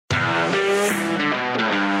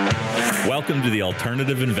Welcome to The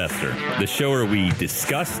Alternative Investor, the show where we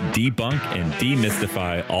discuss, debunk, and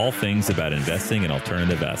demystify all things about investing in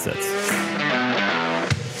alternative assets.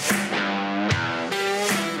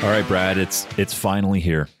 All right, Brad, it's finally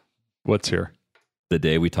here. What's here? The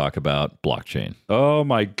day we talk about blockchain. Oh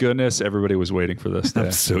my goodness, everybody was waiting for this day.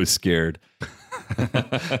 I'm so scared.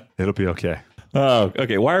 It'll be okay. Oh,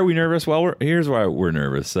 okay. Why are we nervous? Well, here's why we're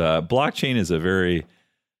nervous. Blockchain is a very...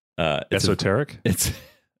 esoteric?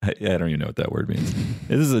 I don't even know what that word means.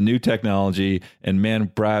 This is a new technology, and man,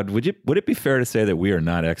 Brad, would it be fair to say that we are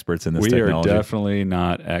not experts in this technology? We are definitely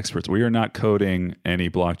not experts. We are not coding any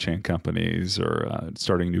blockchain companies or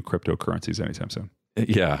starting new cryptocurrencies anytime soon.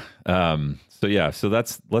 Yeah. So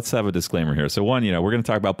let's have a disclaimer here. So one, we're going to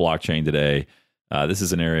talk about blockchain today. This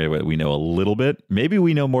is an area that we know a little bit. Maybe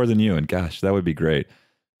we know more than you, and gosh, that would be great.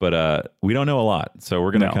 But we don't know a lot, so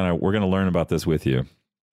we're gonna we're gonna learn about this with you.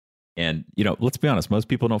 And, let's be honest, most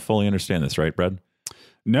people don't fully understand this, right, Brad?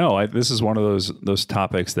 No, this is one of those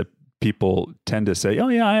topics that people tend to say, oh,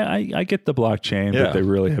 yeah, I get the blockchain, but they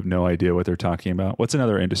really have no idea what they're talking about. What's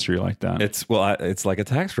another industry like that? It's like a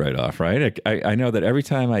tax write-off, right? I know that every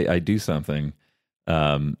time I do something,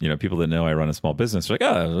 people that know I run a small business are like,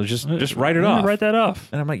 oh, just write it off. Write that off.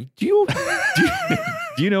 And I'm like, do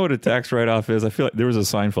you know what a tax write-off is? I feel like there was a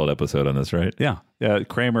Seinfeld episode on this, right? Yeah.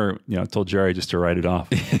 Kramer, told Jerry just to write it off.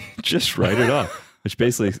 Just write it off. Which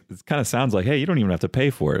basically it kind of sounds like, hey, you don't even have to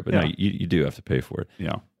pay for it, but no, you do have to pay for it.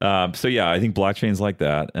 Yeah. I think blockchain's like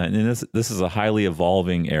that, and this is a highly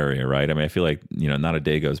evolving area, right? I mean, I feel like not a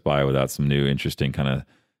day goes by without some new interesting kind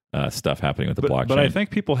of stuff happening with the blockchain. But I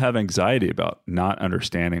think people have anxiety about not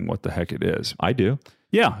understanding what the heck it is. I do.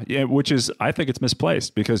 Yeah, which is, I think it's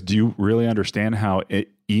misplaced, because do you really understand how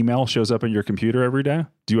email shows up in your computer every day?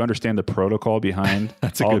 Do you understand the protocol behind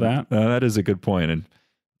all that? That is a good point. And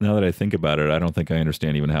now that I think about it, I don't think I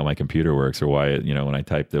understand even how my computer works or why, when I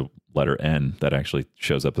type the letter N, that actually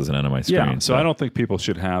shows up as an N on my screen. Yeah, so I don't think people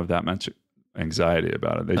should have that much anxiety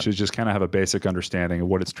about it. They should just kind of have a basic understanding of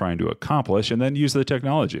what it's trying to accomplish and then use the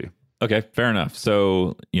technology. Okay, fair enough.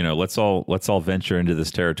 So, let's all venture into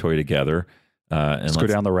this territory together. And let's go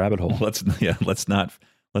down the rabbit hole. Let's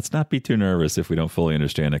not be too nervous if we don't fully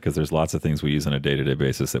understand it, because there's lots of things we use on a day-to-day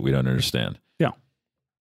basis that we don't understand. Yeah.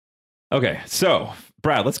 Okay, so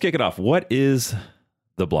Brad, let's kick it off. What is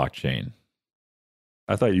the blockchain?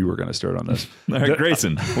 I thought you were going to start on this. All right,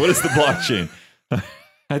 Grayson, what is the blockchain?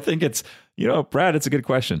 I think it's, Brad, it's a good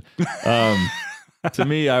question. To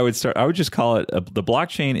me, I would just call it, the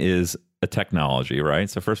blockchain is a technology, right?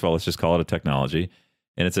 So first of all, let's just call it a technology.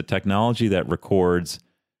 And it's a technology that records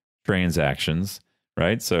transactions,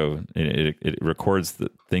 right? So it records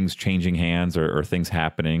the things changing hands or things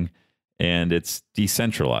happening. And it's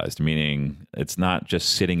decentralized, meaning it's not just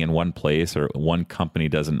sitting in one place or one company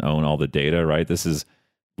doesn't own all the data, right? This is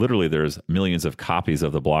literally, there's millions of copies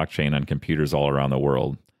of the blockchain on computers all around the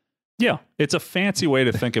world. Yeah, it's a fancy way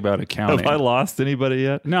to think about accounting. Have I lost anybody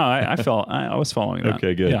yet? No, I was following that.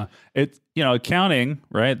 Okay, good. Yeah, accounting,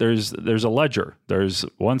 right? There's a ledger. There's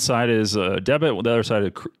one side is a debit, the other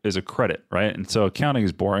side is a credit, right? And so accounting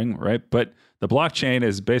is boring, right? But the blockchain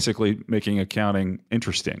is basically making accounting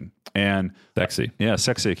interesting and sexy.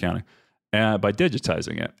 Sexy accounting, by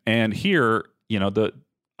digitizing it. And here,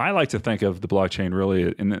 I like to think of the blockchain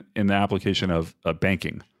really in the application of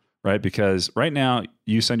banking. Right, because right now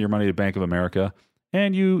you send your money to Bank of America,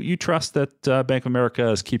 and you trust that Bank of America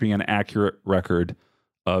is keeping an accurate record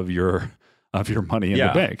of your money in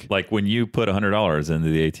the bank. Like when you put $100 into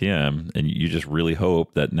the ATM, and you just really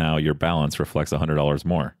hope that now your balance reflects $100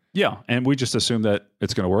 more. Yeah, and we just assume that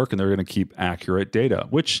it's going to work, and they're going to keep accurate data,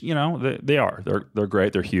 which they are. They're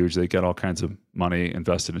great. They're huge. They get all kinds of money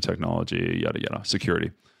invested in technology, yada yada,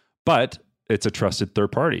 security, but it's a trusted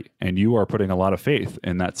third party, and you are putting a lot of faith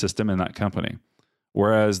in that system and that company.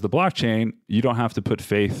 Whereas the blockchain, you don't have to put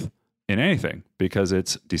faith in anything because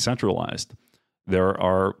it's decentralized. There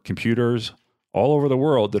are computers all over the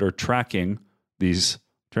world that are tracking these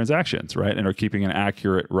transactions, right? And are keeping an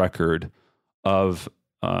accurate record of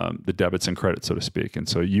the debits and credits, so to speak. And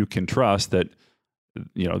so you can trust that,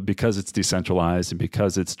 because it's decentralized and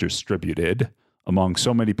because it's distributed among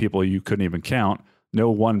so many people you couldn't even count, no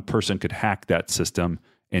one person could hack that system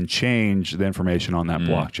and change the information on that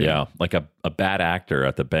blockchain. Yeah, like a bad actor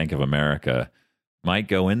at the Bank of America might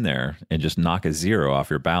go in there and just knock a zero off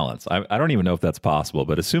your balance. I don't even know if that's possible,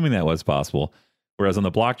 but assuming that was possible, whereas on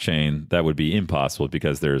the blockchain, that would be impossible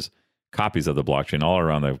because there's copies of the blockchain all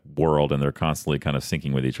around the world and they're constantly kind of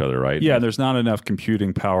syncing with each other, right? Yeah, there's not enough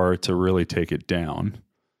computing power to really take it down.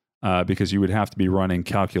 because you would have to be running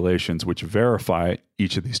calculations which verify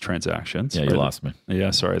each of these transactions. Yeah, you lost me.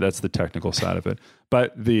 Yeah, sorry, that's the technical side of it.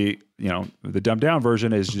 But the dumbed down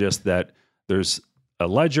version is just that there's a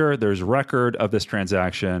ledger, there's record of this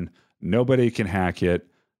transaction. Nobody can hack it.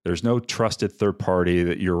 There's no trusted third party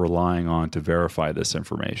that you're relying on to verify this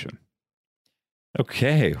information.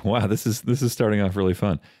 Okay. Wow. This is starting off really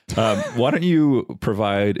fun. Why don't you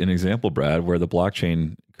provide an example, Brad, where the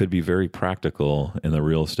blockchain could be very practical in the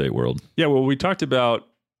real estate world? Yeah. Well, we talked about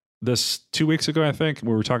this 2 weeks ago, I think.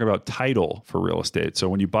 We were talking about title for real estate. So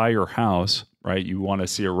when you buy your house, right, you want to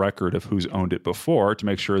see a record of who's owned it before to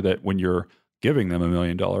make sure that when you're giving them $1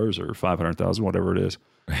 million or $500,000, whatever it is,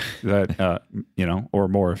 that or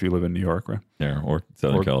more if you live in New York, right? Yeah, or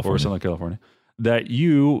Southern California, that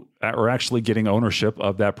you are actually getting ownership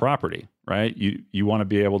of that property, right? You want to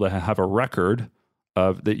be able to have a record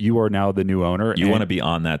of that you are now the new owner. You want to be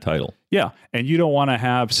on that title. Yeah, and you don't want to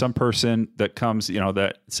have some person that comes,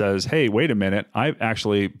 that says, "Hey, wait a minute, I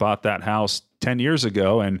actually bought that house 10 years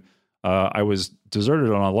ago, and I was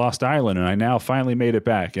deserted on a lost island, and I now finally made it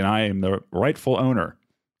back, and I am the rightful owner,"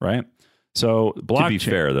 right? So blockchain. To be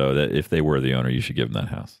fair, though, that if they were the owner, you should give them that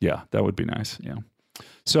house. Yeah, that would be nice. Yeah.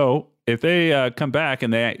 So if they come back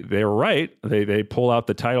and they're right, they pull out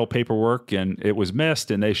the title paperwork and it was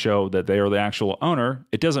missed, and they show that they are the actual owner,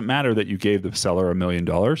 it doesn't matter that you gave the seller $1 million.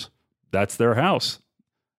 That's their house,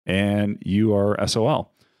 and you are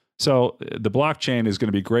SOL. So the blockchain is going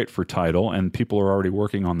to be great for title, and people are already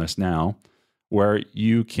working on this now, where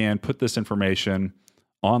you can put this information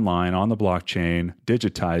online on the blockchain,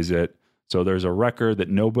 digitize it. So there's a record that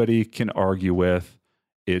nobody can argue with.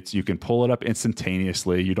 You can pull it up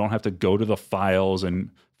instantaneously. You don't have to go to the files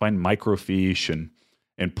and find microfiche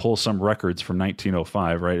and pull some records from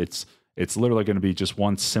 1905, right? It's literally going to be just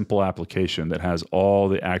one simple application that has all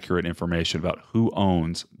the accurate information about who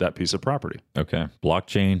owns that piece of property. Okay.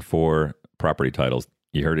 Blockchain for property titles.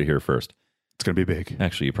 You heard it here first. It's going to be big.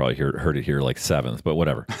 Actually, you probably heard it here like 7th, but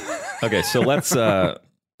whatever. Okay, so let's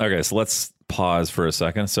pause for a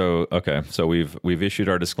second. So we've issued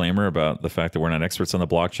our disclaimer about the fact that we're not experts on the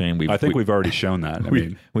blockchain. I think we've already shown that.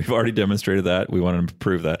 We've already demonstrated that. We want to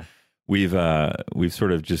prove that. We've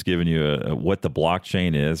sort of just given you what the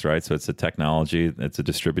blockchain is, right? So it's a technology. It's a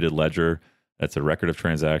distributed ledger. That's a record of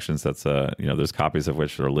transactions. That's there's copies of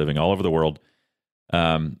which are living all over the world.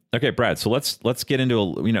 Okay, Brad. So let's get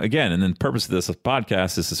into again, and then the purpose of this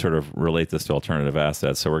podcast is to sort of relate this to alternative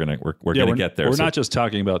assets. So we're gonna get there. We're not just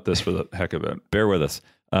talking about this for the heck of it. Bear with us.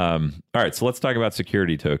 All right. So let's talk about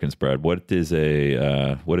security tokens, Brad. What is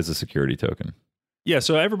a security token? Yeah.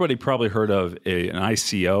 So everybody probably heard of an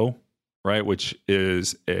ICO, right? Which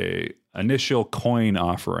is a initial coin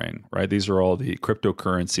offering, right? These are all the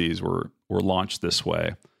cryptocurrencies were launched this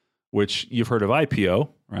way. Which you've heard of IPO,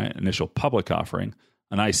 right? Initial public offering.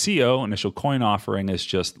 An ICO, initial coin offering, is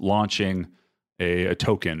just launching a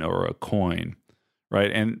token or a coin, right?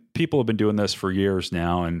 And people have been doing this for years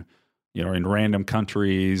now. And, in random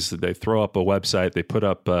countries, they throw up a website, they put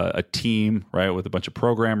up a team, right, with a bunch of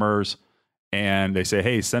programmers, and they say,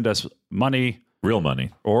 hey, send us money. Real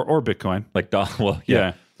money. Or Bitcoin.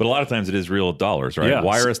 Yeah. But a lot of times it is real dollars, right? Yeah.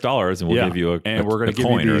 Wire us dollars, and we'll give you we're going to give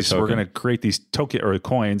you these. We're going to create these token or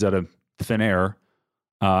coins out of thin air,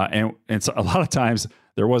 and so a lot of times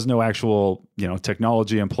there was no actual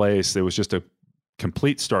technology in place. It was just a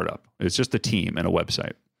complete startup. It's just a team and a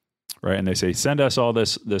website, right? And they say, send us all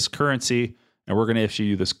this currency, and we're going to issue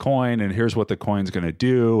you this coin, and here's what the coin's going to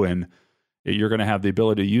do, and you're going to have the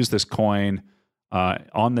ability to use this coin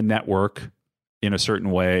on the network in a certain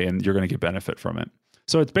way, and you're going to get benefit from it.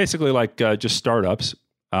 So it's basically like just startups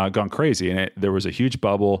gone crazy. And there was a huge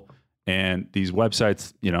bubble, and these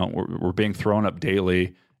websites, were being thrown up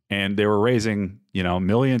daily, and they were raising,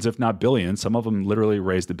 millions, if not billions. Some of them literally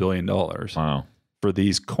raised $1 billion. Wow. For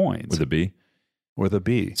these coins. With a B? With a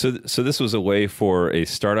B. So this was a way for a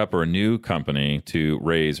startup or a new company to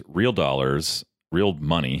raise real dollars, real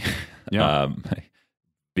money,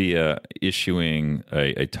 via issuing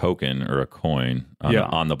a token or a coin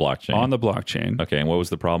on the blockchain. On the blockchain. Okay, and what was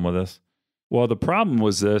the problem with this? Well, the problem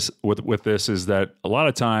was with this is that a lot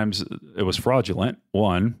of times it was fraudulent.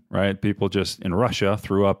 One, right? People just in Russia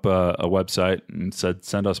threw up a website and said,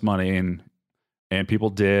 "Send us money," and people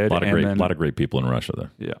did. A lot of great people in Russia, though.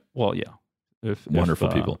 Yeah. Well, yeah. Wonderful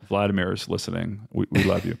people. Vladimir is listening. We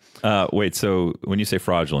love you. Wait. So when you say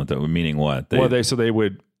fraudulent, that meaning what? They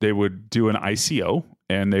would do an ICO,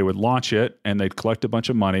 and they would launch it, and they'd collect a bunch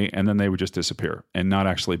of money, and then they would just disappear and not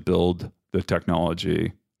actually build the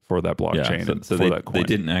technology for that blockchain that coin. They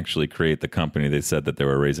didn't actually create the company they said that they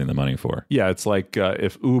were raising the money for. Yeah, it's like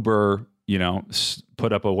if Uber,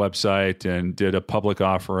 put up a website and did a public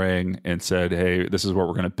offering and said, hey, this is what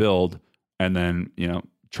we're going to build. And then,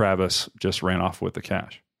 Travis just ran off with the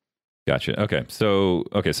cash. Gotcha. So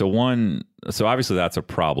obviously that's a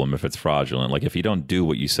problem if it's fraudulent. Like if you don't do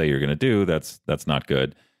what you say you're going to do, that's not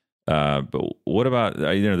good. But what about,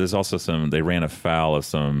 there's also they ran afoul of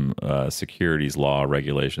some securities law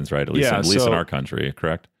regulations, right? At least in our country,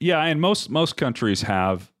 correct? Yeah. And most countries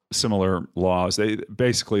have similar laws.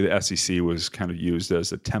 Basically the SEC was kind of used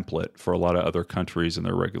as a template for a lot of other countries and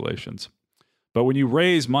their regulations. But when you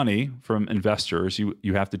raise money from investors,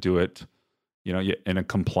 you have to do it, in a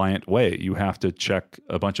compliant way. You have to check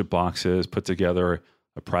a bunch of boxes, put together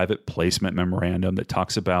a private placement memorandum that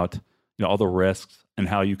talks about all the risks and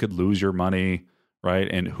how you could lose your money, right?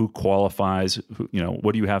 And who qualifies,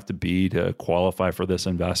 what do you have to be to qualify for this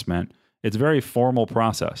investment? It's a very formal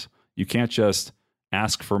process. You can't just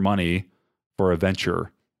ask for money for a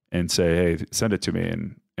venture and say, hey, send it to me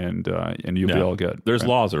and you'll be all good. There's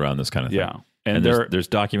laws around this kind of thing. Yeah. And there's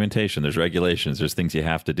documentation, there's regulations, there's things you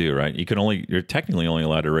have to do, right? You're technically only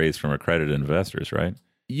allowed to raise from accredited investors, right?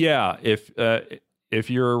 Yeah. If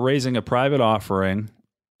you're raising a private offering,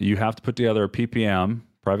 you have to put together a PPM,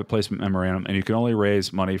 private placement memorandum, and you can only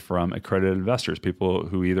raise money from accredited investors, people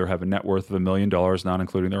who either have a net worth of $1 million, not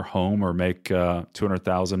including their home, or make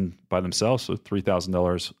 $200,000 by themselves, so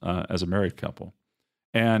 $3,000 as a married couple.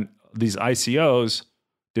 And these ICOs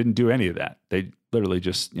didn't do any of that. They literally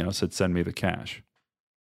just said, send me the cash.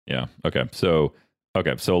 Yeah. Okay. So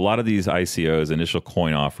a lot of these ICOs, initial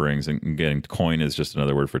coin offerings, and again, coin is just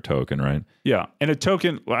another word for token, right? Yeah. And a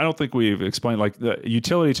token, I don't think we've explained, like the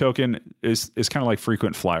utility token is kind of like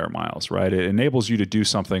frequent flyer miles, right? It enables you to do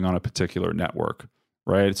something on a particular network,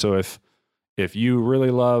 right? So if you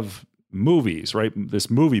really love movies, right, this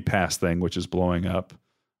movie pass thing, which is blowing up,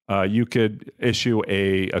 you could issue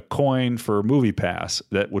a coin for movie pass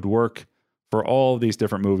that would work for all of these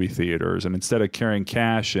different movie theaters. And instead of carrying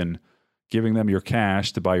cash and giving them your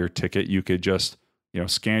cash to buy your ticket, you could just,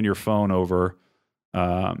 scan your phone over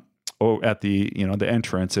at the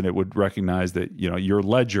entrance, and it would recognize that, your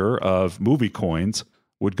ledger of movie coins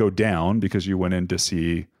would go down because you went in to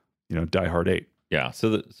see, Die Hard 8. Yeah. So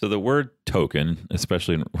the word token,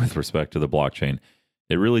 especially with respect to the blockchain,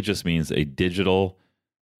 it really just means a digital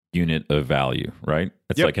unit of value, right?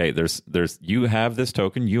 It's like, hey, there's you have this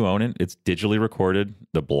token, you own it, it's digitally recorded,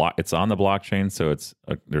 it's on the blockchain, so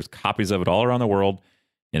there's copies of it all around the world,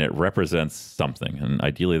 and it represents something, and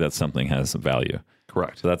ideally that something has value.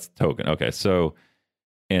 Correct. So that's token. Okay, so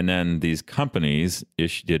and then these companies they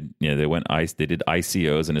did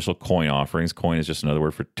ICOs, initial coin offerings. Coin is just another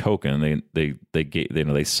word for token.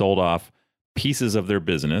 They sold off pieces of their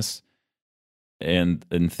business, and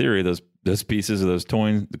in theory, those pieces of those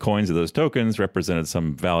the coins of those tokens represented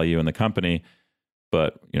some value in the company.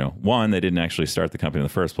 But, one, they didn't actually start the company in the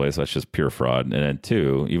first place. That's just pure fraud. And then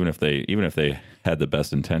two, even if they had the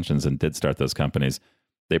best intentions and did start those companies,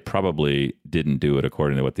 they probably didn't do it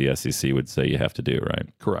according to what the SEC would say you have to do, right?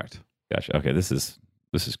 Correct. Gotcha. Okay, this is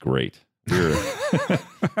great.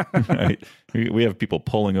 Right. We have people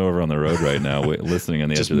pulling over on the road right now, listening on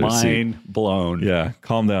the edge of their seat. Just mind blown. Yeah,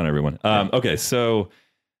 calm down, everyone. Okay, so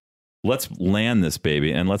let's land this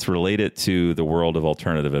baby and let's relate it to the world of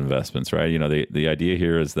alternative investments, right? The idea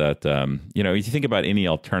here is that you think about any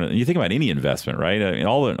alternative, you think about any investment, right? I mean,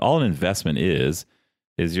 all an investment is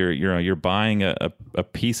you're buying a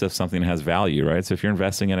piece of something that has value, right? So if you're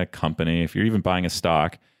investing in a company, if you're even buying a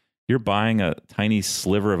stock, you're buying a tiny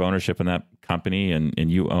sliver of ownership in that company,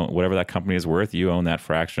 and you own whatever that company is worth. You own that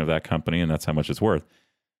fraction of that company, and that's how much it's worth.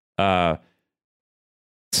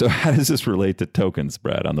 So how does this relate to tokens,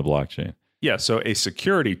 Brad, on the blockchain? Yeah, so a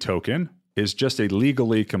security token is just a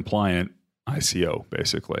legally compliant ICO,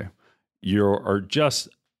 basically. You are just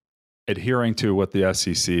adhering to what the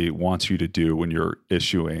SEC wants you to do when you're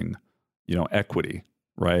issuing, equity,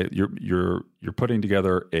 right? You're putting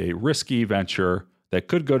together a risky venture that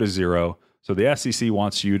could go to zero. So the SEC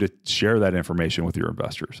wants you to share that information with your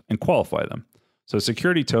investors and qualify them. So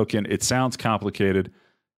security token, it sounds complicated.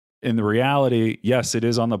 In the reality, yes, it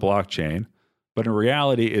is on the blockchain, but in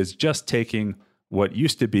reality, it's just taking what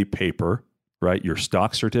used to be paper, right? Your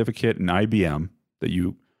stock certificate and IBM that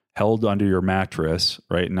you held under your mattress,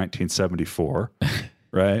 right, in 1974,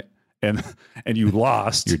 right? And you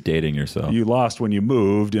lost. You're dating yourself. You lost when you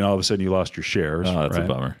moved, and all of a sudden you lost your shares. Oh, that's right? a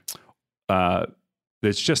bummer.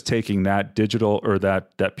 It's just taking that digital or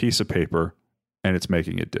that piece of paper, and it's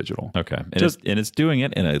making it digital. Okay, and it's doing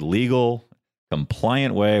it in a legal,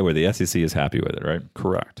 compliant way where the SEC is happy with it, right?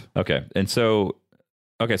 Correct. Okay, so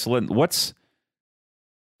I'm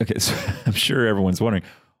sure everyone's wondering,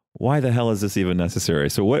 why the hell is this even necessary?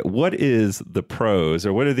 So what is the pros,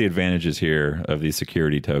 or what are the advantages here of these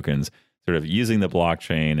security tokens, sort of using the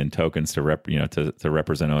blockchain and tokens to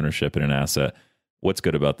represent ownership in an asset? What's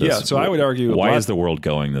good about this? Yeah, so I would argue, why is the world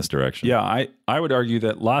going this direction? Yeah, I would argue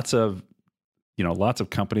that lots of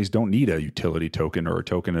companies don't need a utility token or a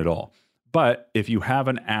token at all. But if you have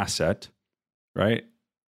an asset, right,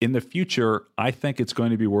 in the future, I think it's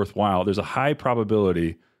going to be worthwhile. There's a high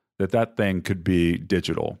probability that thing could be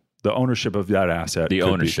digital. The ownership of that asset. The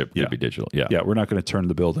ownership could be digital. Yeah. Yeah. We're not going to turn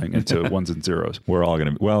the building into ones and zeros. We're all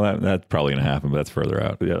going to, that's probably going to happen, but that's further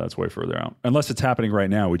out. Yeah, that's way further out. Unless it's happening right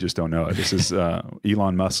now. We just don't know it. This is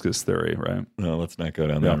Elon Musk's theory, right? No, let's not go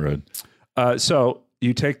down that road. So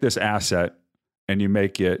you take this asset and you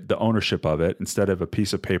make it the ownership of it. Instead of a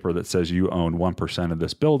piece of paper that says you own 1% of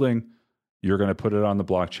this building, you're going to put it on the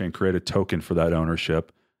blockchain, create a token for that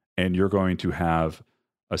ownership, and you're going to have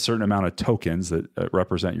a certain amount of tokens that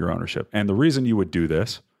represent your ownership. And the reason you would do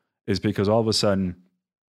this is because all of a sudden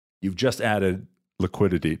you've just added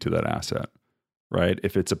liquidity to that asset, right?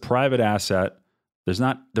 If it's a private asset, it's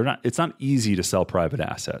not easy to sell private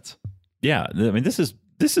assets. Yeah. I mean, this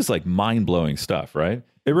is like mind-blowing stuff, right?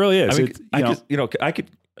 It really is. I could,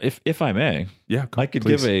 if I may, I could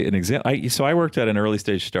give an example. So I worked at an early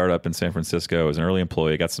stage startup in San Francisco as an early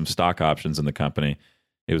employee. I got some stock options in the company.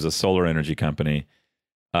 It was a solar energy company.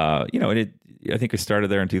 I think we started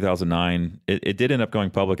there in 2009. It did end up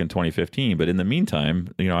going public in 2015, but in the meantime,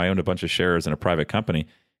 I owned a bunch of shares in a private company.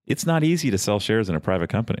 It's not easy to sell shares in a private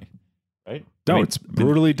company, right? No, it's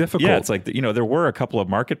brutally difficult. Yeah, it's like, there were a couple of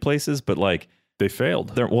marketplaces, but like they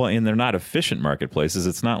failed. And they're not efficient marketplaces.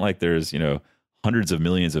 It's not like there's, hundreds of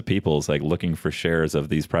millions of people like looking for shares of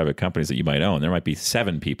these private companies that you might own. There might be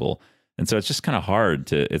 7 people. And so it's just kind of hard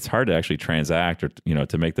to actually transact or,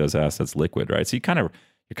 to make those assets liquid, right? So you're kind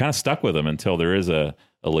of stuck with them until there is a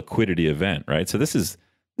liquidity event, right? So this is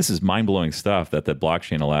mind-blowing stuff that the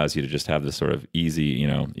blockchain allows you to just have this sort of easy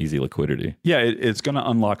liquidity. Yeah, it's going to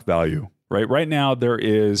unlock value, right? Right now, there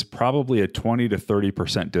is probably a 20 to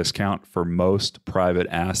 30% discount for most private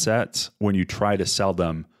assets when you try to sell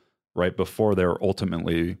them right before they're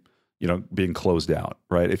ultimately, being closed out,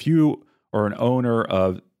 right? If you are an owner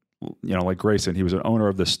of, like Grayson, he was an owner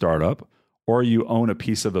of the startup, or you own a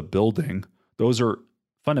piece of a building, those are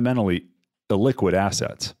fundamentally illiquid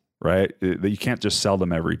assets, right? You can't just sell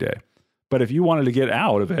them every day. But if you wanted to get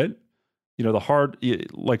out of it,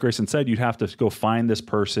 like Grayson said, you'd have to go find this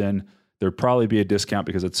person. There'd probably be a discount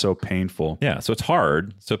because it's so painful. Yeah, so it's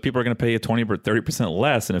hard. So people are going to pay you 20 or 30%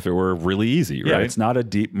 less than if it were really easy, right? Yeah, it's not a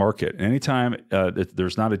deep market. Anytime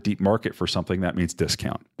there's not a deep market for something, that means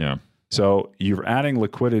discount. Yeah. So you're adding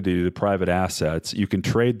liquidity to private assets. You can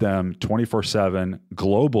trade them 24/7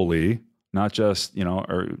 globally, not just,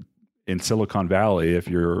 or in Silicon Valley if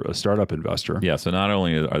you're a startup investor. Yeah, so not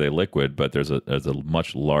only are they liquid, but there's a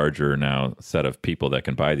much larger now set of people that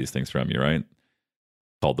can buy these things from you, right?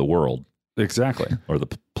 Called the world. Exactly. Or the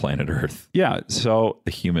planet Earth. Yeah, so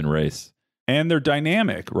the human race. And they're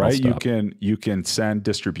dynamic, right? You can send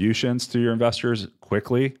distributions to your investors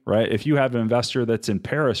quickly, right? If you have an investor that's in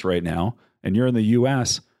Paris right now and you're in the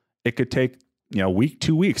US, it could take, a week,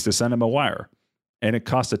 2 weeks to send them a wire. And it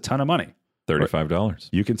costs a ton of money. $35.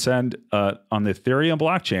 You can send on the Ethereum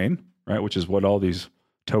blockchain, right, which is what all these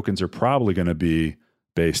tokens are probably going to be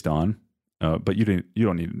based on. But you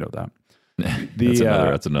don't need to know that.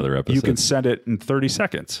 That's another episode. You can send it in 30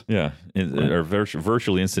 seconds. Yeah, or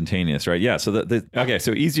virtually instantaneous, right? Yeah. So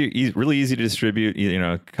so really easy to distribute.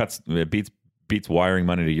 Beats wiring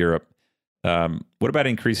money to Europe. What about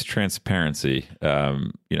increased transparency?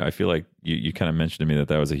 I feel like you kind of mentioned to me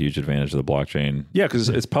that was a huge advantage of the blockchain. Yeah, because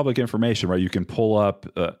it's public information, right? You can pull up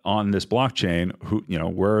on this blockchain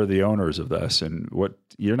where are the owners of this, and what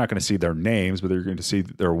you're not going to see their names, but you're going to see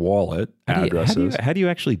their wallet addresses. How do you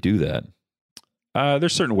actually do that?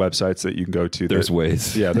 There's certain websites that you can go to. There's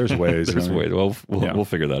ways. Yeah, there's ways. There's ways. Well, we'll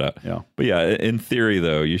figure that out. Yeah. But yeah, in theory,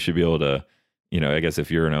 though, you should be able to, I guess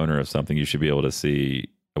if you're an owner of something, you should be able to see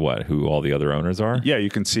who all the other owners are. Yeah, you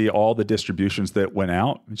can see all the distributions that went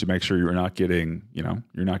out to make sure you're not getting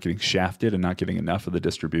shafted and not getting enough of the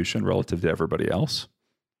distribution relative to everybody else.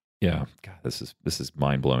 Yeah. God, this is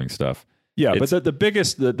mind-blowing stuff. Yeah, but the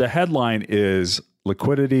biggest, the headline is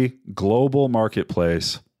liquidity, global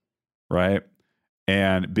marketplace, right?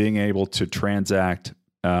 And being able to transact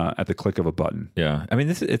at the click of a button. Yeah. I mean,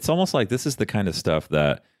 it's almost like this is the kind of stuff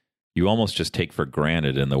that you almost just take for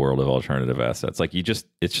granted in the world of alternative assets. Like it's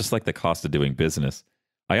just like the cost of doing business.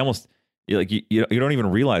 You don't even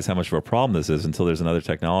realize how much of a problem this is until there's another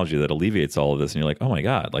technology that alleviates all of this. And you're like, oh my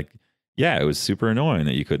God, like yeah, it was super annoying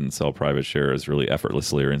that you couldn't sell private shares really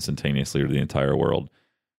effortlessly or instantaneously to the entire world.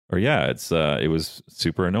 Or yeah, it was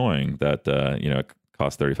super annoying that it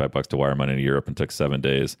cost $35 to wire money to Europe and took 7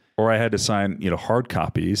 days. Or I had to sign hard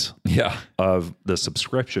copies of the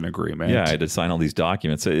subscription agreement. Yeah, I had to sign all these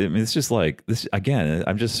documents. I mean, it's just like this again.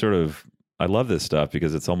 I'm just I love this stuff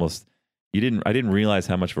because it's almost I didn't realize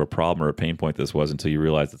how much of a problem or a pain point this was until you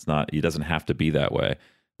realize it doesn't have to be that way.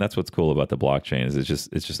 That's what's cool about the blockchain is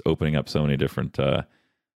it's just opening up so many different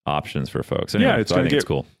options for folks. Anyway, yeah, it's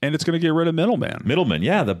cool, and it's going to get rid of middleman.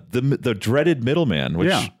 Yeah, the dreaded middleman.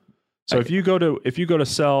 Which so if you go to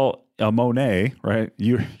sell a Monet, right?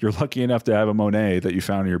 You're lucky enough to have a Monet that you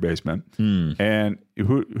found in your basement, and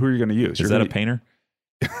who are you going to use? Is that a painter?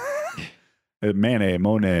 Monet.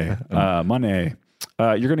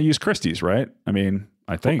 You're going to use Christie's, right? I mean,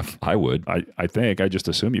 I think I would. I think. I just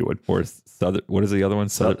assume you would. Or what is the other one?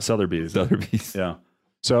 Sotheby's. Sotheby's. Yeah.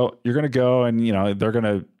 So you're going to go and, they're going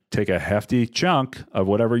to take a hefty chunk of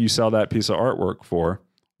whatever you sell that piece of artwork for.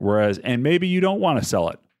 And maybe you don't want to sell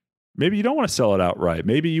it. Maybe you don't want to sell it outright.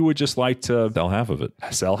 Maybe you would just like to sell half of it.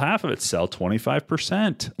 Sell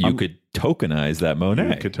 25%. You could tokenize that Monet.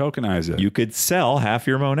 You could tokenize it. You could sell half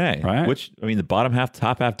your Monet, right? Which, I mean, the bottom half,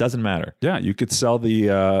 top half doesn't matter. Yeah, you could sell the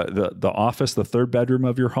office, the third bedroom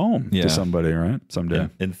of your home to somebody, right? Someday.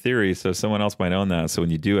 In theory, so someone else might own that. So when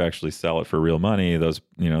you do actually sell it for real money, those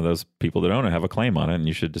people that own it have a claim on it, and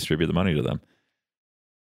you should distribute the money to them.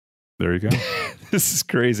 There you go. This is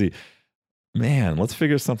crazy. Man, let's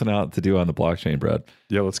figure something out to do on the blockchain, Brad.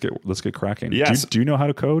 Yeah, let's get cracking. Yes. Do you know how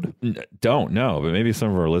to code? Don't know, but maybe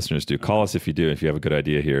some of our listeners do. Call us if you do, if you have a good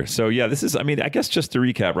idea here. So yeah, this is, I mean, I guess just to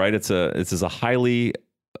recap, right? It's a highly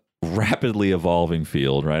rapidly evolving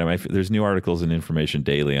field, right? I mean, there's new articles and information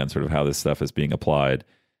daily on sort of how this stuff is being applied.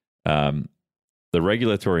 The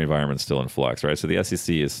regulatory environment's still in flux, right? So the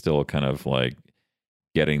SEC is still kind of like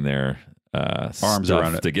getting their arms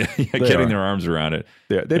around it, getting their arms around it.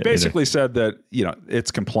 They basically said that it's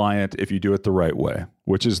compliant if you do it the right way,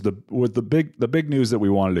 which is the big news that we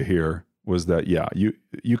wanted to hear was that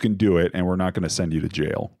you can do it and we're not going to send you to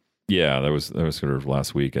jail. Yeah, that was sort of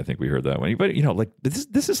last week. I think we heard that one. But like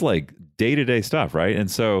this is like day-to-day stuff, right? And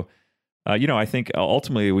so I think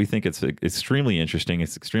ultimately we think it's extremely interesting.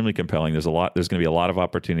 It's extremely compelling. There's going to be a lot of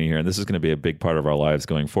opportunity here, and this is going to be a big part of our lives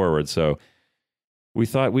going forward. So we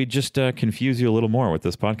thought we'd just confuse you a little more with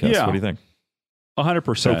this podcast. Yeah. What do you think?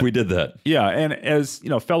 100%. Hope we did that. Yeah, and as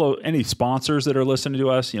any sponsors that are listening to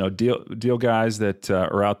us, deal guys that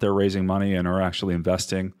are out there raising money and are actually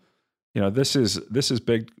investing, this is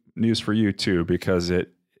big news for you too, because in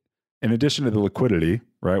addition to the liquidity,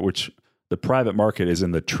 right, which the private market is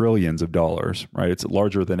in the trillions of dollars, right? It's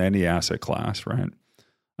larger than any asset class, right?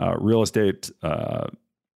 Real estate,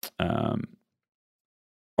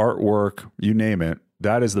 artwork, you name it,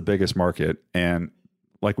 that is the biggest market. And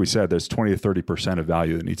like we said, there's 20 to 30% of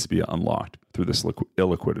value that needs to be unlocked through this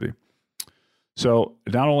illiquidity. So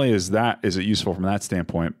not only is it useful from that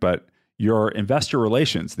standpoint, but your investor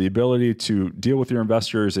relations, the ability to deal with your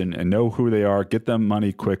investors and know who they are, get them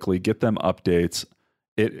money quickly, get them updates,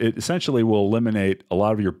 it essentially will eliminate a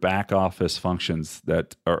lot of your back office functions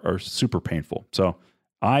that are super painful. So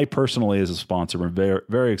I personally, as a sponsor, am very,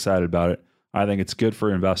 very excited about it. I think it's good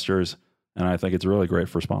for investors, and I think it's really great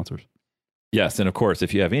for sponsors. Yes, and of course,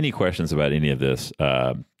 if you have any questions about any of this,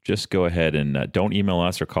 just go ahead and don't email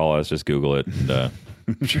us or call us. Just Google it, and I'm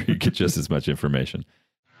sure you get just as much information.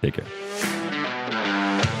 Take care.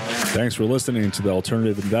 Thanks for listening to The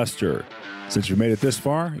Alternative Investor. Since you made it this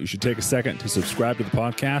far, you should take a second to subscribe to the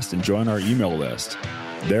podcast and join our email list.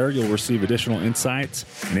 There, you'll receive additional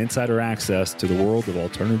insights and insider access to the world of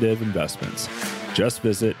alternative investments. Just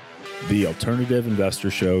visit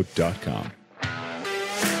thealternativeinvestorshow.com.